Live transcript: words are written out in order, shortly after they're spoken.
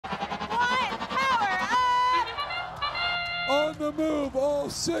the move, all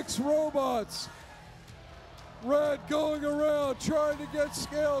 6 robots. Red going around, trying to get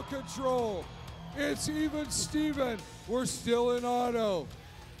scale control. It's even Steven. We're still in auto.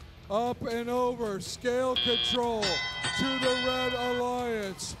 Up and over, scale control to the Red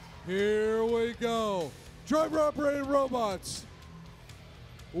Alliance. Here we go. Driver operated robots.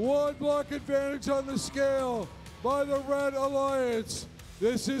 1 block advantage on the scale by the Red Alliance.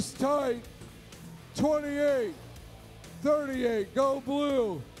 This is tight. 28, 38, go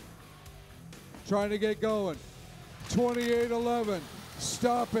blue. Trying to get going. 28-11,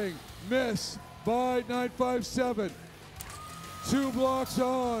 stopping, miss by 957. 2 blocks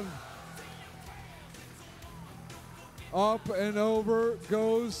on. Up and over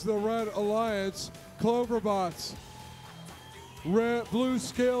goes the Red Alliance. Cloverbots. Red, blue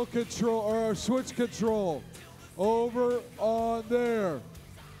scale control, or switch control. Over on there.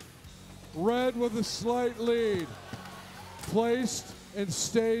 Red with a slight lead. Placed and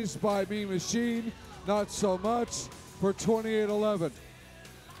stays by Mean Machine. Not so much for 28-11.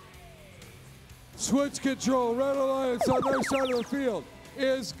 Switch control, Red Alliance on their side of the field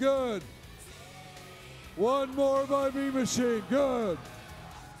is good. 1 more by Mean Machine, good.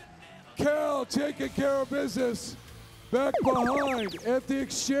 Cal taking care of business. Back behind at the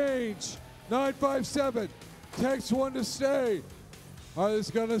exchange. 957 takes 1 to stay. Are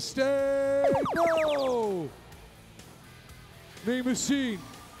they gonna stay? No! Mean Machine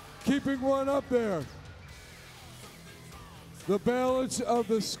keeping 1 up there. The balance of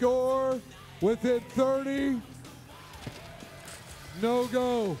the score within 30. No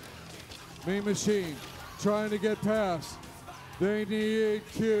go. Mean Machine trying to get past. They need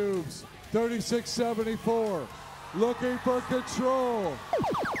cubes. 36-74. Looking for control.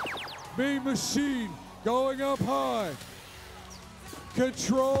 Mean Machine going up high.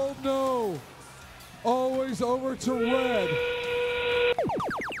 Control, no. Always over to Red.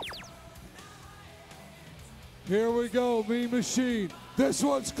 Here we go, Mean Machine. This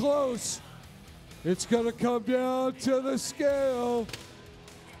one's close. It's gonna come down to the scale.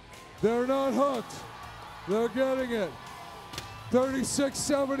 They're not hooked. They're getting it.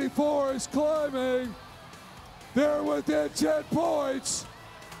 36-74 is climbing. They're within 10 points.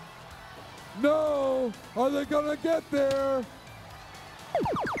 No, are they gonna get there?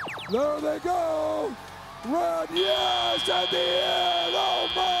 There they go. Red, yes, at the end. Oh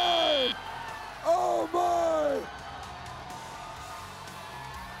my, oh my.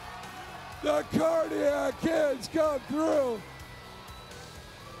 The Cardiac Kids come through.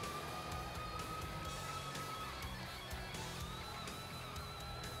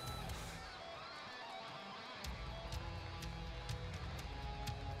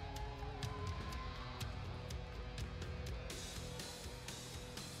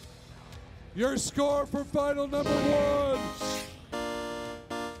 Your score for final number 1.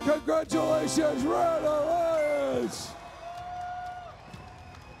 Congratulations, Red Alliance.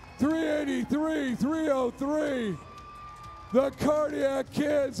 383, 303. The Cardiac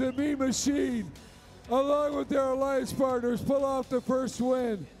Kids and Mean Machine, along with their alliance partners, pull off the first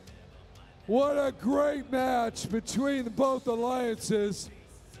win. What a great match between both alliances.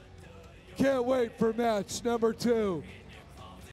 Can't wait for match number 2.